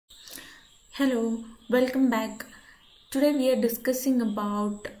Hello, welcome back. Today we are discussing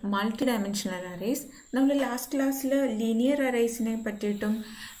about multidimensional arrays. നമ്മൾ last ക്ലാസ്സിൽ linear അറേസിനെ പറ്റിയിട്ടും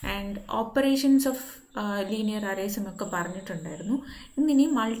and operations of linear അറേസും ഒക്കെ പറഞ്ഞിട്ടുണ്ടായിരുന്നു. ഇന്നിനി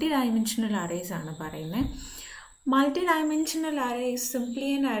മൾട്ടി ഡയമെൻഷണൽ അറേസ് ആണ് പറയുന്നത്. Multi dimensional array is simply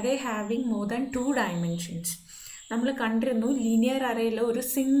an array having more than 2 dimensions. നമ്മൾ കണ്ടിരുന്നു ലീനിയർ അറേയിൽ ഒരു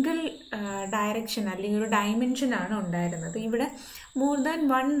സിംഗിൾ ഡയറക്ഷൻ അല്ലെങ്കിൽ ഒരു ഡയമെൻഷൻ ആണ് ഉണ്ടായിരുന്നത്. ഇവിടെ മോർ ദാൻ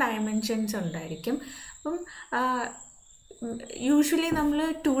 1 ഡയമെൻഷൻസ് ഉണ്ടായിരിക്കും. അപ്പം യൂഷ്വലി നമ്മൾ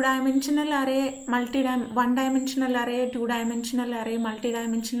 2 dimensional array one dimensional array 2 dimensional array multi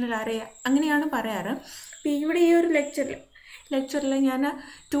dimensional array അങ്ങനെയാണ് പറയാറ്. അപ്പോൾ ഇവിടെ ഈ ഒരു ലെക്ചറിൽ ഞാൻ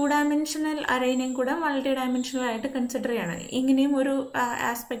 2 ഡയമെൻഷണൽ അറേനെയും കൂടെ മൾട്ടി ഡയമെൻഷണൽ ആയിട്ട് കൺസിഡർ ചെയ്യണം. ഇങ്ങനെയും ഒരു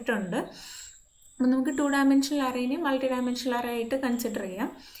ആസ്പെക്റ്റ് ഉണ്ട്. അപ്പോൾ നമുക്ക് 2 ഡയമെൻഷണൽ അറേനെ മൾട്ടി ഡയമെൻഷണൽ അറേ ആയിട്ട് കൺസിഡർ ചെയ്യാം.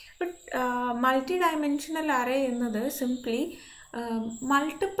 ബട്ട് മൾട്ടി ഡയമെൻഷണൽ അറേ എന്നത് സിംപ്ലി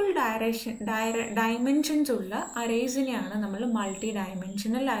മൾട്ടിപ്പിൾ ഡയമെൻഷൻസ് ഉള്ള അറേസിനെയാണ് നമ്മൾ മൾട്ടി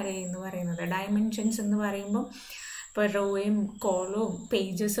ഡയമെൻഷണൽ അറേ എന്ന് പറയുന്നത്. ഡയമെൻഷൻസ് എന്ന് പറയുമ്പം ഇപ്പോൾ റോയും കോളവും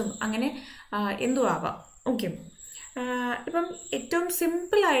പേജസും അങ്ങനെ എന്തും ആവാം. ഓക്കെ, ഇപ്പം ഏറ്റവും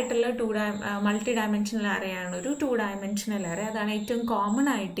സിമ്പിളായിട്ടുള്ള മൾട്ടി ഡയമെൻഷണൽ അറേ ആണ് ഒരു 2 ഡയമെൻഷണൽ അറേ. അതാണ് ഏറ്റവും കോമൺ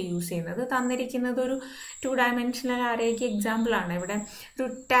ആയിട്ട് യൂസ് ചെയ്യുന്നത്. തന്നിരിക്കുന്നത് ഒരു 2 ഡയമെൻഷണൽ അറേക്ക് എക്സാമ്പിളാണ്. ഇവിടെ ഒരു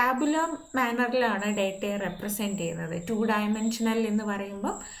ടാബുലർ മാനറിലാണ് ഡേറ്റയെ റെപ്രസെൻറ്റ് ചെയ്യുന്നത്. 2 ഡയമെൻഷണൽ എന്ന്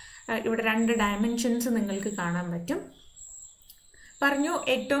പറയുമ്പോൾ ഇവിടെ 2 ഡയമെൻഷൻസ് നിങ്ങൾക്ക് കാണാൻ പറ്റും. പറഞ്ഞു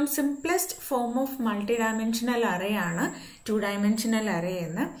ഏറ്റവും simplest form of multi dimensional array ആണ് 2 ഡയമെൻഷണൽ അറേ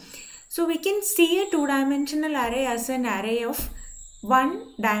എന്ന്. So we can see a 2-dimensional array as an array of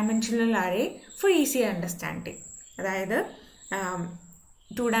 1-dimensional array for easy understanding. അതായത്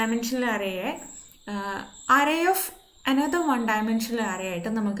 2-dimensional array array of another 1-dimensional array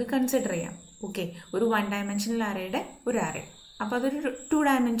ആയിട്ട് നമുക്ക് consider ചെയ്യാം. Okay, ഒരു 1-dimensional arrayയുടെ ഒരു array. അപ്പോൾ അതൊരു 2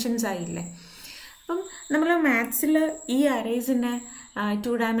 dimensions ആയില്ലേ. അപ്പം നമ്മൾ മാത്സിൽ ഈ അറേസിനെ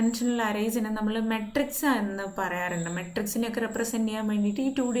 2 ഡയമെൻഷണൽ അറേസിനെ നമ്മൾ മെട്രിക്സ് എന്ന് പറയാറുണ്ട്. മെട്രിക്സിനെയൊക്കെ റെപ്രസെൻറ്റ് ചെയ്യാൻ വേണ്ടിയിട്ട്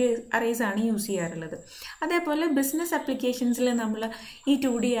ഈ 2D അറേസ് ആണ് യൂസ് ചെയ്യാറുള്ളത്. അതേപോലെ ബിസിനസ് ആപ്ലിക്കേഷൻസിൽ നമ്മൾ ഈ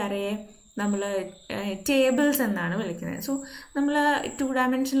 2D അറേയെ നമ്മൾ ടേബിൾസ് എന്നാണ് വിളിക്കുന്നത്. സോ നമ്മൾ 2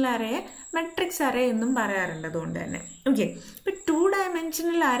 ഡയമെൻഷണൽ അറേയെ മെട്രിക്സ് അറേ എന്നും പറയാറുണ്ട്. അതുകൊണ്ട് തന്നെ ഓക്കെ, ഇപ്പോൾ 2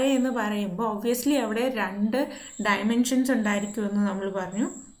 ഡയമെൻഷണൽ അറേ എന്ന് പറയുമ്പോൾ ഒബ്വിയസ്ലി അവിടെ 2 ഡയമെൻഷൻസ് ഉണ്ടായിരിക്കുമെന്ന് നമ്മൾ പറഞ്ഞു.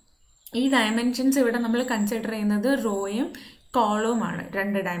 ഈ ഡയമെൻഷൻസ് ഇവിടെ നമ്മൾ കൺസിഡർ ചെയ്യുന്നത് റോയും കോളവുമാണ്,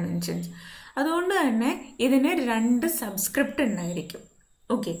 2 ഡയമെൻഷൻസ്. അതുകൊണ്ട് തന്നെ ഇതിന് 2 സബ്സ്ക്രിപ്റ്റ് ഉണ്ടായിരിക്കും.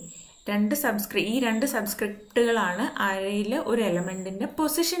 ഓക്കെ, ഈ 2 സബ്സ്ക്രിപ്റ്റുകളാണ് അറേയിൽ ഒരു എലമെൻറ്റിൻ്റെ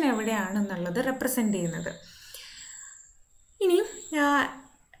പൊസിഷൻ എവിടെയാണെന്നുള്ളത് റെപ്രസെൻ്റ് ചെയ്യുന്നത്. ഇനി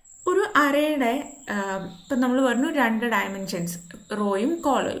ഒരു അറേയുടെ ഇപ്പം നമ്മൾ പറഞ്ഞു 2 ഡയമെൻഷൻസ് റോയും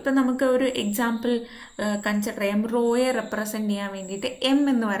കോളും. ഇപ്പം നമുക്ക് ഒരു എക്സാമ്പിൾ കൺസിഡർ ചെയ്യാം. റോയെ റെപ്രസെൻ്റ് ചെയ്യാൻ വേണ്ടിയിട്ട് M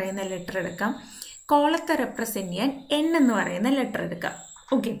എന്ന് പറയുന്ന ലെറ്റർ എടുക്കാം. കോളത്തെ റെപ്രസെൻ്റ് ചെയ്യാൻ N എന്ന് പറയുന്ന ലെറ്റർ എടുക്കാം.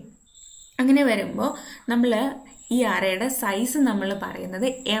 ഓക്കെ, അങ്ങനെ വരുമ്പോൾ നമ്മൾ ഈ അറേയുടെ സൈസ് നമ്മൾ പറയുന്നത്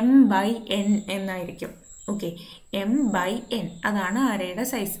M/N എന്നായിരിക്കും. ഓക്കെ, M/N അതാണ് അറേയുടെ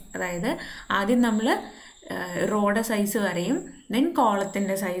സൈസ്. അതായത് ആദ്യം നമ്മൾ റോയുടെ സൈസ് പറയും, ദെൻ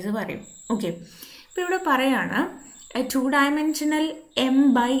കോളത്തിൻ്റെ സൈസ് പറയും. ഓക്കെ, ഇപ്പോൾ ഇവിടെ പറയാണ് 2 dimensional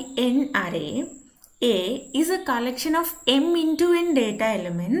M/N array A is a collection of M into N data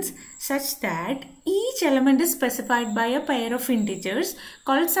elements such that each element is specified by a pair of integers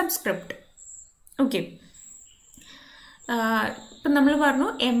called subscript. Okay. ഇപ്പം നമ്മൾ പറഞ്ഞു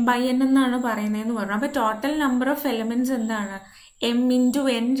M/N എന്നാണ് പറയുന്നതെന്ന് പറഞ്ഞു. അപ്പോൾ ടോട്ടൽ നമ്പർ ഓഫ് എലമെൻറ്റ്സ് എന്താണ്? M into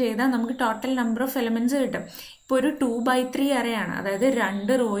N ചെയ്താൽ നമുക്ക് ടോട്ടൽ നമ്പർ ഓഫ് എലമെൻറ്റ്സ് കിട്ടും. ഇപ്പോൾ ഒരു 2/3 അറയാണ്, അതായത്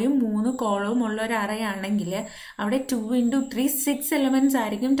 2 റോയും 3 കോളവും ഉള്ള ഒരു അറയാണെങ്കിൽ അവിടെ 2 into 3 6 എലമെൻറ്റ്സ്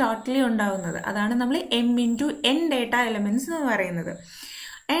ആയിരിക്കും ടോട്ടലി ഉണ്ടാവുന്നത്. അതാണ് നമ്മൾ M into N data elements എന്ന് പറയുന്നത്.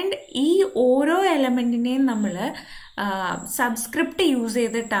 ആൻഡ് ഈ ഓരോ എലമെൻറ്റിനെയും നമ്മൾ സബ്സ്ക്രിപ്റ്റ് യൂസ്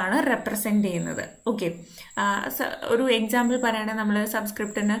ചെയ്തിട്ടാണ് റെപ്രസെൻ്റ് ചെയ്യുന്നത്. ഓക്കെ, ഒരു എക്സാമ്പിൾ പറയുകയാണെങ്കിൽ നമ്മൾ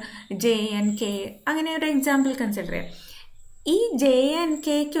സബ്സ്ക്രിപ്റ്റിന് JNK അങ്ങനെ ഒരു എക്സാമ്പിൾ കൺസിഡർ ചെയ്യാം. ഈ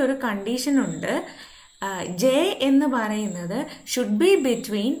JNKക്ക് ഒരു കണ്ടീഷൻ ഉണ്ട്. J എന്ന് പറയുന്നത് should be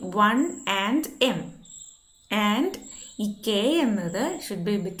between 1 and M and ഈ K എന്നത് should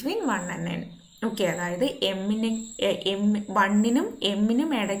be between 1 and N. Okay, അതായത് 1നും M-നും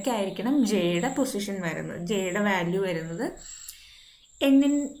ഇടയ്ക്കായിരിക്കണം Jയുടെ പൊസിഷൻ വരുന്നത്, Jയുടെ വാല്യൂ വരുന്നത്.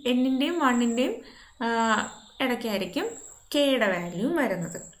 N-ൻ്റെയും 1ൻ്റെയും ഇടയ്ക്കായിരിക്കും Kയുടെ വാല്യൂ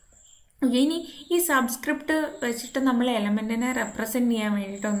വരുന്നത്. ഇനി ഈ സബ്സ്ക്രിപ്റ്റ് വെച്ചിട്ട് നമ്മൾ എലമെൻറ്റിനെ റെപ്രസെൻറ്റ് ചെയ്യാൻ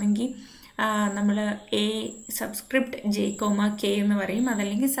വേണ്ടിയിട്ടൊന്നെങ്കിൽ നമ്മൾ സബ്സ്ക്രിപ്റ്റ് J, K എന്ന് പറയും.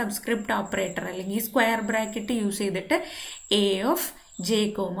 അതല്ലെങ്കിൽ സബ്സ്ക്രിപ്റ്റ് ഓപ്പറേറ്റർ അല്ലെങ്കിൽ സ്ക്വയർ ബ്രാക്കറ്റ് യൂസ് ചെയ്തിട്ട് A of J,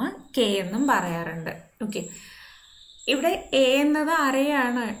 K എന്നും പറയാറുണ്ട്. ഓക്കെ, ഇവിടെ എ എന്നത്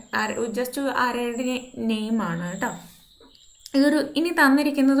അറേയാണ്, ജസ്റ്റ് അറേയുടെ നെയിമാണ് കേട്ടോ. ഇനി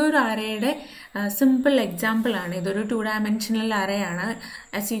തന്നിരിക്കുന്നത് ഒരു അറേയുടെ സിമ്പിൾ എക്സാമ്പിൾ ആണ്. ഇതൊരു 2 ഡയമെൻഷണൽ അറേ ആണ്.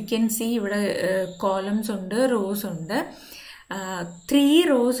 ആസ് യു ക്യാൻ സി ഇവിടെ കോളംസ് ഉണ്ട്, റോസ് ഉണ്ട്, 3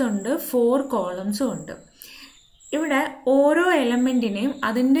 റോസ് ഉണ്ട്, 4 കോളംസും ഉണ്ട്. ഇവിടെ ഓരോ എലമെന്റിനെയും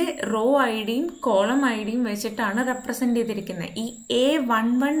അതിൻ്റെ റോ ഐ ഡിയും കോളം ഐ ഡിയും വെച്ചിട്ടാണ് റെപ്രസെന്റ് ചെയ്തിരിക്കുന്നത്. ഈ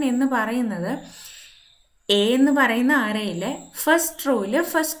A11 എന്ന് പറയുന്നത് എ എന്ന് പറയുന്ന അറേയിലെ ഫസ്റ്റ് റോയിലെ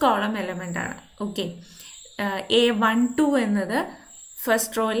ഫസ്റ്റ് കോളം എലമെന്റ് ആണ്. ഓക്കെ, A12 എന്നത്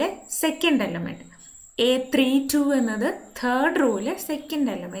ഫസ്റ്റ് റോയിലെ സെക്കൻഡ് എലമെന്റ്, A32 എന്നത് തേർഡ് റോയിലെ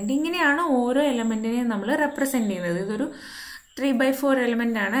സെക്കൻഡ് എലമെന്റ്. ഇങ്ങനെയാണ് ഓരോ എലമെന്റിനെയും നമ്മൾ റെപ്രസെന്റ് ചെയ്യുന്നത്. ഇതൊരു 3/4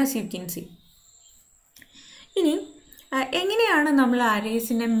 എലമെന്റ് ആണ്, ആസ് യു ക്യാൻ സി. ഇനി എങ്ങനെയാണ് നമ്മൾ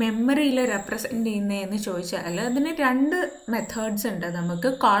അറേസിനെ മെമ്മറിയിൽ റെപ്രസെന്റ് ചെയ്യുന്നതെന്ന് ചോദിച്ചാൽ അതിന് 2 മെത്തേഡ്സ് ഉണ്ട്. നമുക്ക്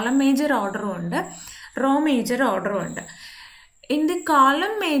കോളം മേജർ ഓർഡറും ഉണ്ട്, റോ മേജർ ഓർഡറും ഉണ്ട്. In the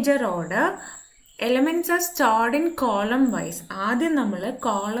column major order elements are stored in column wise. ആദ്യം നമ്മൾ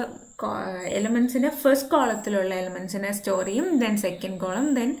എലമെന്റ്സിനെ ഫസ്റ്റ് കോളത്തിലുള്ള എലമെന്റ്സിനെ സ്റ്റോർ ചെയ്യും, then second column,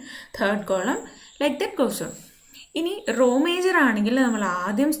 then third column, like that goes on. ഇനി റോ മേജർ ആണെങ്കിൽ നമ്മൾ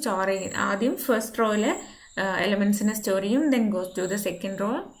ആദ്യം ഫസ്റ്റ് റോയിലെ എലമെന്റ്സിനെ സ്റ്റോർ ചെയ്യും, then goes to the second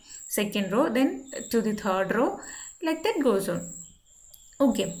row, then to the third row, like that goes on.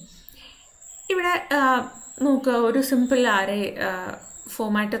 Okay, ഇവിടെ നോക്കുക, ഒരു simple array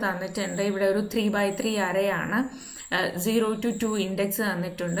format തന്നിട്ടുണ്ട്. ഇവിടെ ഒരു 3x3 അറേ ആണ്. 0 to 2 ഇൻഡെക്സ്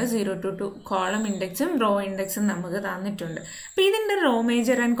തന്നിട്ടുണ്ട്. 0 to 2 കോളം ഇൻഡെക്സും റോ ഇൻഡെക്സും നമുക്ക് തന്നിട്ടുണ്ട്. അപ്പോൾ ഇതിൻ്റെ raw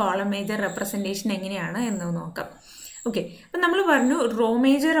major and column major representation എങ്ങനെയാണ് എന്ന് നോക്കാം. ഓക്കെ, അപ്പം നമ്മൾ പറഞ്ഞു റോ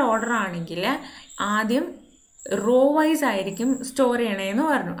മേജർ ഓർഡർ ആണെങ്കിൽ ആദ്യം റോ വൈസ് ആയിരിക്കും സ്റ്റോർ ചെയ്യണേന്ന്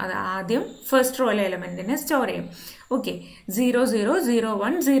പറഞ്ഞു. അത് ആദ്യം ഫസ്റ്റ് റോയിലെ എലമെന്റിനെ സ്റ്റോർ ചെയ്യും. ഓക്കെ, 0 0 0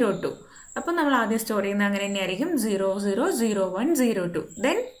 1 0 2. അപ്പം നമ്മൾ ആദ്യം സ്റ്റോർ ചെയ്യുന്നത് അങ്ങനെ തന്നെയായിരിക്കും, 0 0 0 1 0 2.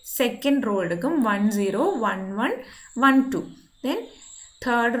 ദെൻ സെക്കൻഡ് റോ എടുക്കും, 1 0 1 1 1 2. Then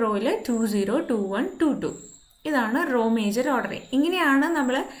third റോയിൽ 2 0 2 1 2 2. ഇതാണ് റോ മേജർ ഓർഡറിങ്. ഇങ്ങനെയാണ്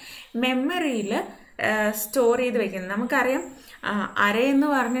നമ്മൾ മെമ്മറിയിൽ സ്റ്റോർ ചെയ്ത് വെക്കുന്നത്. നമുക്കറിയാം അറേ എന്ന്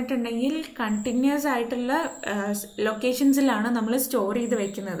പറഞ്ഞിട്ടുണ്ടെങ്കിൽ കണ്ടിന്യൂസ് ആയിട്ടുള്ള ലൊക്കേഷൻസിലാണ് നമ്മൾ സ്റ്റോർ ചെയ്ത്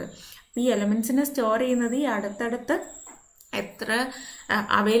വെക്കുന്നത്. ഈ എലമെന്റ്സിനെ സ്റ്റോർ ചെയ്യുന്നത് ഈ അടുത്തടുത്ത് എത്ര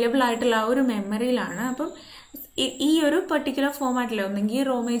അവൈലബിൾ ആയിട്ടുള്ള ആ ഒരു മെമ്മറിയിലാണ്. അപ്പം ഈ ഒരു പെർട്ടിക്കുലർ ഫോമാറ്റിൽ ഒന്നെങ്കിൽ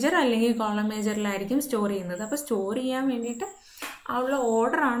റോ മേജർ അല്ലെങ്കിൽ കോളം മേജറിലായിരിക്കും സ്റ്റോർ ചെയ്യുന്നത്. അപ്പോൾ സ്റ്റോർ ചെയ്യാൻ വേണ്ടിയിട്ട് ഉള്ള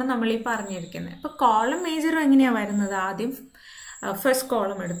ഓർഡറാണ് നമ്മൾ ഈ പറഞ്ഞിരിക്കുന്നത്. അപ്പോൾ കോളം മേജർ എങ്ങനെയാണ് വരുന്നത്? ആദ്യം ഫസ്റ്റ്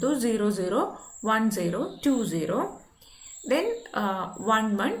കോളം എടുത്തു, 0 0 1 0 2 0. ദെൻ 1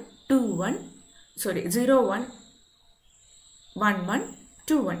 1 2 1 0 1 1 1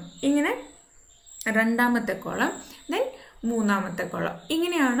 2 1. ഇങ്ങനെ രണ്ടാമത്തെ കോളം, ദെൻ മൂന്നാമത്തെ കോളം.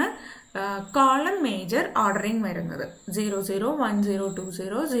 ഇങ്ങനെയാണ് കോളം മേജർ ഓർഡറിങ് വരുന്നത്. 0 0 1 0 2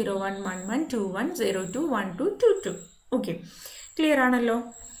 0 0 1 1 1 2 1 0 2 1 2 2 2. ഓക്കെ, ക്ലിയർ ആണല്ലോ.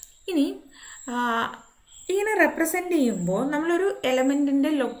 ഇനി ഇങ്ങനെ റെപ്രസെന്റ് ചെയ്യുമ്പോൾ നമ്മളൊരു എലമെന്റിന്റെ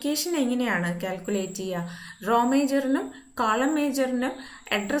ലൊക്കേഷൻ എങ്ങനെയാണ് കാൽക്കുലേറ്റ് ചെയ്യുക? റോ മേജറിനും കോളം മേജറിനും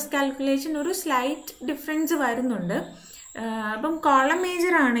അഡ്രസ് കാൽക്കുലേഷൻ ഒരു സ്ലൈറ്റ് ഡിഫറൻസ് വരുന്നുണ്ട്. അപ്പം കോളം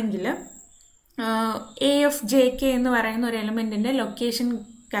മേജർ ആണെങ്കിൽ AF/JK എന്ന് പറയുന്ന ഒരു എലമെന്റിന്റെ ലൊക്കേഷൻ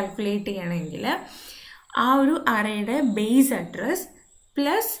കാൽക്കുലേറ്റ് ചെയ്യണമെങ്കിൽ ആ ഒരു അറേയുടെ base address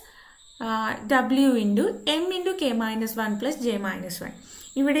plus W × M × K-1 plus J-1.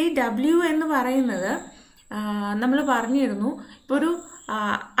 ഇവിടെ ഈ W എന്ന് പറയുന്നത് നമ്മൾ പറഞ്ഞിരുന്നു, ഇപ്പോൾ ഒരു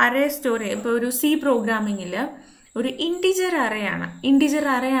അറേ സ്റ്റോറി, ഇപ്പോൾ ഒരു C പ്രോഗ്രാമിങ്ങിൽ ഒരു ഇൻറ്റിജർ അറേയാണ്. ഇൻറ്റിജർ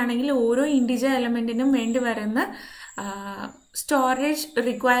അറേ ആണെങ്കിൽ ഓരോ ഇൻറ്റിജർ എലമെന്റിനും വേണ്ടി വരുന്ന സ്റ്റോറേജ്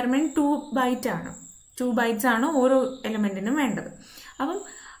റിക്വയർമെന്റ് 2 byte ആണ്. 2 bytes ആണ് ഓരോ എലമെന്റിനും വേണ്ടത്. അപ്പം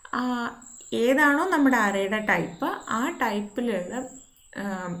ഏതാണോ നമ്മുടെ അറേയുടെ ടൈപ്പ്, ആ ടൈപ്പിലുള്ള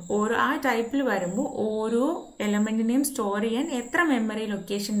ആ ടൈപ്പിൽ വരുമ്പോൾ ഓരോ എലമെന്റിനെയും സ്റ്റോർ ചെയ്യാൻ എത്ര മെമ്മറി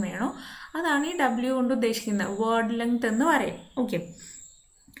ലൊക്കേഷൻ വേണോ അതാണ് ഈ W കൊണ്ട് ഉദ്ദേശിക്കുന്നത്, വേർഡ് ലെങ്ത് എന്ന് പറയും. ഓക്കെ,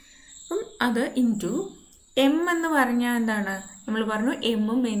 അപ്പം അത് ഇൻറ്റു M എന്ന് പറഞ്ഞാൽ എന്താണ്? നമ്മൾ പറഞ്ഞു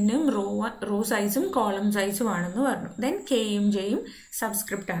എമ്മും എന്നും റോ സൈസും കോളം സൈസും ആണെന്ന് പറഞ്ഞു. ദെൻ കെയും ജെയും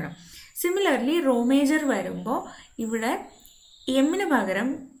സബ്സ്ക്രിപ്റ്റ് ആണ്. സിമിലർലി റോ മേജർ വരുമ്പോൾ ഇവിടെ എമ്മിന് പകരം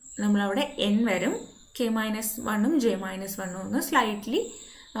നമ്മളവിടെ N വരും, K-1ഉം J-1ഉം ഒന്ന് സ്ലൈറ്റ്ലി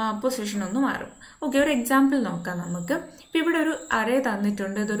പൊസിഷൻ ഒന്ന് മാറും. ഓക്കെ, ഒരു എക്സാമ്പിൾ നോക്കാം നമുക്ക്. ഇപ്പം ഇവിടെ ഒരു അറേ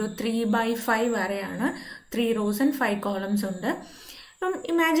തന്നിട്ടുണ്ട്. ഇതൊരു 3/5 അറേയാണ്. 3 rows and 5 columns ഉണ്ട്. അപ്പം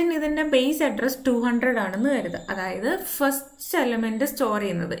ഇമാജിൻ ഇതിൻ്റെ ബേസ് അഡ്രസ് 200 ആണെന്ന് കരുതുക. അതായത് ഫസ്റ്റ് എലമെന്റ് സ്റ്റോർ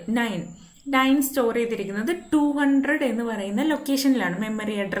ചെയ്യുന്നത് 9 സ്റ്റോർ ചെയ്തിരിക്കുന്നത് 200 എന്ന് പറയുന്ന ലൊക്കേഷനിലാണ്,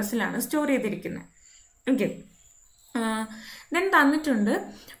 മെമ്മറി അഡ്രസ്സിലാണ് സ്റ്റോർ ചെയ്തിരിക്കുന്നത്. ഓക്കെ, ദെൻ തന്നിട്ടുണ്ട്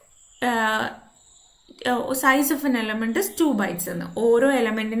size of an element is 2 bytes എന്ന്. ഓരോ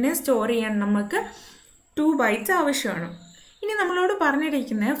എലമെന്റിനെ സ്റ്റോർ ചെയ്യാൻ നമുക്ക് 2 bytes ആവശ്യമാണ്. ഇനി നമ്മളോട്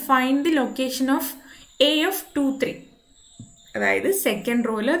പറഞ്ഞിരിക്കുന്നത് find the location of A of 2, 3. അതായത് സെക്കൻഡ്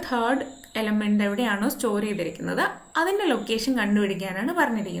റോയില് തേർഡ് എലമെന്റ് എവിടെയാണോ സ്റ്റോർ ചെയ്തിരിക്കുന്നത് അതിന്റെ ലൊക്കേഷൻ കണ്ടുപിടിക്കാനാണ്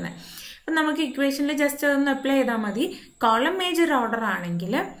പറഞ്ഞിരിക്കുന്നത്. അപ്പം നമുക്ക് ഇക്വേഷനിൽ ജസ്റ്റ് അതൊന്ന് അപ്ലൈ ചെയ്താൽ മതി. കോളം മേജർ ഓർഡർ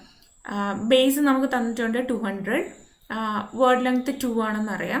ആണെങ്കിൽ ബേസ് നമുക്ക് തന്നിട്ടുണ്ട് 200, വേർഡ് ലെങ്ത് 2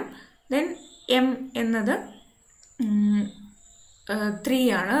 ആണെന്ന് അറിയാം. ദെൻ എം എന്നത് 3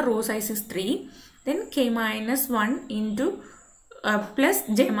 ആണ്, raw size is 3. Then k-1 into plus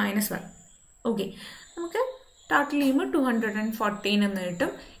j-1. Okay, നമുക്ക് ടോട്ടൽ ചെയ്യുമ്പോൾ 214 എന്ന്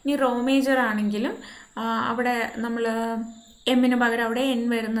കിട്ടും. ഇനി റോ മേജർ ആണെങ്കിലും അവിടെ നമ്മൾ എമ്മിന് പകരം അവിടെ n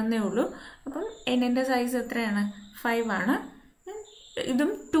വരുന്നതേ ഉള്ളൂ. അപ്പം എന്നിൻ്റെ സൈസ് എത്രയാണ്? 5 ആണ്. ഇതും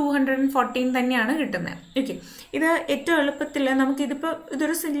 214 തന്നെയാണ് കിട്ടുന്നത്. ഓക്കെ, ഇത് ഏറ്റവും എളുപ്പത്തിൽ നമുക്കിതിപ്പോൾ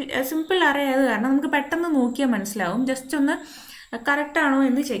ഇതൊരു സിമ്പിൾ അറേ ആയത് കാരണം നമുക്ക് പെട്ടെന്ന് നോക്കിയാൽ മനസ്സിലാവും. ജസ്റ്റ് ഒന്ന് കറക്റ്റ് ആണോ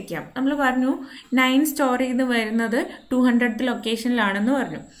എന്ന് ചെക്ക് ചെയ്യാം. നമ്മൾ പറഞ്ഞു 9 സ്റ്റോർ ചെയ്ത് വരുന്നത് 200th ലൊക്കേഷനിലാണെന്ന്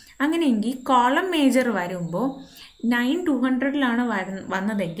പറഞ്ഞു. അങ്ങനെയെങ്കിൽ കോളം മേജർ വരുമ്പോൾ 9 200ലാണ്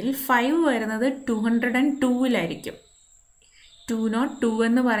വന്നതെങ്കിൽ 5 വരുന്നത് 202-ലായിരിക്കും. 202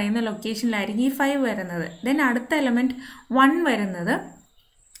 എന്ന് പറയുന്ന ലൊക്കേഷനിലായിരിക്കും ഈ 5 വരുന്നത്. ദെൻ അടുത്ത എലമെൻറ്റ് 1 വരുന്നത്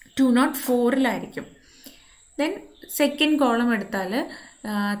 204-ലായിരിക്കും. ദെൻ സെക്കൻഡ് കോളം എടുത്താൽ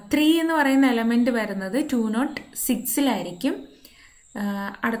 3 എന്ന് പറയുന്ന എലമെൻറ്റ് വരുന്നത് 206-ലായിരിക്കും.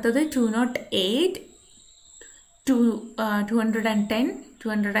 അടുത്തത് 208, 210,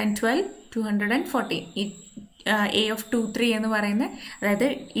 212, 214. ഈ A of 2, 3 എന്ന് പറയുന്ന, അതായത്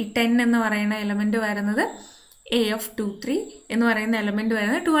ഈ 10 എന്ന് പറയുന്ന എലമെൻറ്റ് വരുന്നത് A of 2, 3 എന്ന് പറയുന്ന എലമെൻറ്റ്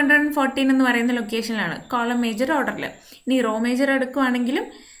വരുന്നത് 214 എന്ന് പറയുന്ന ലൊക്കേഷനിലാണ് കോളം മേജർ ഓർഡറിൽ. ഇനി റോ മേജർ എടുക്കുകയാണെങ്കിലും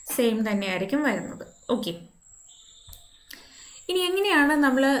സെയിം തന്നെയായിരിക്കും വരുന്നത്. ഓക്കെ, ഇനി എങ്ങനെയാണ്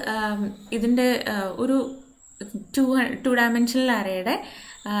നമ്മൾ ഇതിൻ്റെ ഒരു 2 ഡയമെൻഷണൽ അറേയുടെ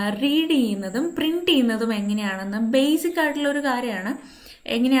റീഡ് ചെയ്യുന്നതും പ്രിന്റ് ചെയ്യുന്നതും എങ്ങനെയാണെന്ന് ബേസിക് ആയിട്ടുള്ള ഒരു കാര്യമാണ്.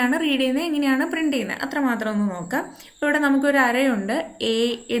 എങ്ങനെയാണ് റീഡ് ചെയ്യുന്നത്, എങ്ങനെയാണ് പ്രിന്റ് ചെയ്യുന്നത്, അത്രമാത്രം ഒന്ന് നോക്കാം. ഇവിടെ നമുക്കൊരു അറേ ഉണ്ട്, എ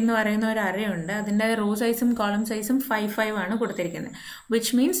എന്ന് പറയുന്ന ഒരു അറേ ഉണ്ട്. അതിൻ്റെ റോ സൈസും കോളം സൈസും 5, 5 ആണ് കൊടുത്തിരിക്കുന്നത്.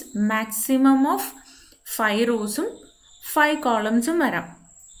 വിച്ച് മീൻസ് മാക്സിമം ഓഫ് 5 റോസും 5 കോളംസും വരാം.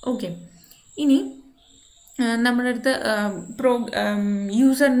 ഓക്കെ, ഇനി നമ്മുടെ അടുത്ത്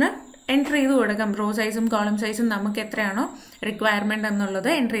യൂസറിന് എൻ്റർ ചെയ്ത് കൊടുക്കാം. റോ സൈസും കോളം സൈസും നമുക്ക് എത്രയാണോ റിക്വയർമെൻറ്റ് എന്നുള്ളത്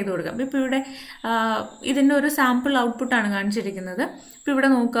എൻ്റർ ചെയ്ത് കൊടുക്കാം. ഇപ്പോൾ ഇവിടെ ഇതിൻ്റെ ഒരു സാമ്പിൾ ഔട്ട്പുട്ടാണ് കാണിച്ചിരിക്കുന്നത്. ഇപ്പോൾ ഇവിടെ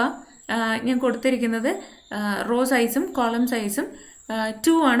നോക്കുക, ഞാൻ കൊടുത്തിരിക്കുന്നത് റോ സൈസും കോളം സൈസും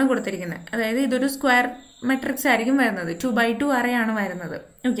 2 ആണ് കൊടുത്തിരിക്കുന്നത്. അതായത് ഇതൊരു സ്ക്വയർ മെട്രിക്സ് ആയിരിക്കും വരുന്നത്. 2x2 അറേ ആണ് വരുന്നത്.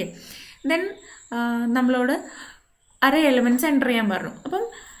 ഓക്കെ, ദെൻ നമ്മളോട് അറേ എലിമെൻറ്റ്സ് എൻ്റർ ചെയ്യാൻ പറഞ്ഞു. അപ്പം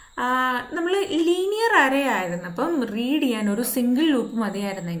നമ്മൾ ലീനിയർ അറേ ആയിരുന്നു, അപ്പം റീഡ് ചെയ്യാൻ ഒരു സിംഗിൾ ലൂപ്പ്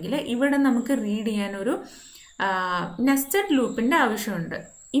മതിയായിരുന്നെങ്കിൽ ഇവിടെ നമുക്ക് റീഡ് ചെയ്യാൻ ഒരു നെസ്റ്റഡ് ലൂപ്പിൻ്റെ ആവശ്യമുണ്ട്,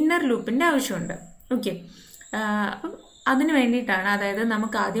 ഇന്നർ ലൂപ്പിൻ്റെ ആവശ്യമുണ്ട്. ഓക്കെ, അപ്പം അതിന് വേണ്ടിയിട്ടാണ്, അതായത്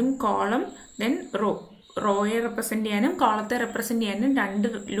നമുക്ക് ആദ്യം കോളം ദെൻ റോയെ റെപ്രസെൻറ്റ് ചെയ്യാനും കോളത്തെ റെപ്രസെൻറ്റ് ചെയ്യാനും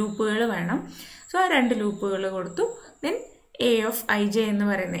 2 ലൂപ്പുകൾ വേണം. സോ ആ 2 ലൂപ്പുകൾ കൊടുത്തു. ദെൻ A of ij എന്ന്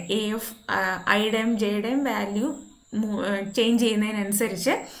പറയുന്നത് A of ഐയുടെയും ജെയുടെയും വാല്യൂ ചേഞ്ച്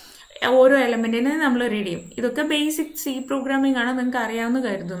ചെയ്യുന്നതിനനുസരിച്ച് ഓരോ എലമെൻറ്റിനെ നമ്മൾ റീഡ് ചെയ്യും. ഇതൊക്കെ ബേസിക് C പ്രോഗ്രാമിംഗ് ആണ്, നിങ്ങൾക്ക് അറിയാമെന്ന്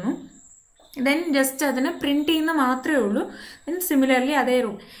കരുതുന്നു. ദെൻ ജസ്റ്റ് അതിനെ പ്രിന്റ് ചെയ്യുന്ന മാത്രമേ ഉള്ളൂ. ദെൻ സിമിലർലി അതേ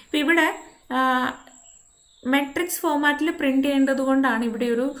റൂൾ. ഇപ്പം ഇവിടെ മെട്രിക്സ് ഫോമാറ്റിൽ പ്രിന്റ് ചെയ്യേണ്ടത് കൊണ്ടാണ് ഇവിടെ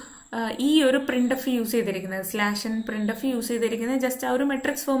ഈ ഒരു പ്രിന്റ് എഫ് യൂസ് ചെയ്തിരിക്കുന്നത്, /n പ്രിന്റ് എഫ് യൂസ് ചെയ്തിരിക്കുന്നത് ജസ്റ്റ് ആ ഒരു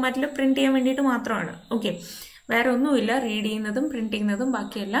മെട്രിക്സ് ഫോമാറ്റിൽ പ്രിന്റ് ചെയ്യാൻ വേണ്ടിയിട്ട് മാത്രമാണ്. ഓക്കെ, വേറെ ഒന്നുമില്ല. റീഡ് ചെയ്യുന്നതും പ്രിന്റ് ചെയ്യുന്നതും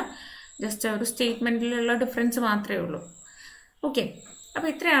ബാക്കിയെല്ലാം ജസ്റ്റ് ഒരു സ്റ്റേറ്റ്മെൻറ്റിലുള്ള ഡിഫറൻസ് മാത്രമേ ഉള്ളൂ. ഓക്കെ, അപ്പോൾ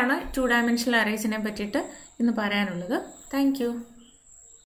ഇത്രയാണ് 2 ഡയമെൻഷണൽ അറേസിനെ പറ്റിയിട്ട് ഇന്ന് പറയാനുള്ളത്. Thank you.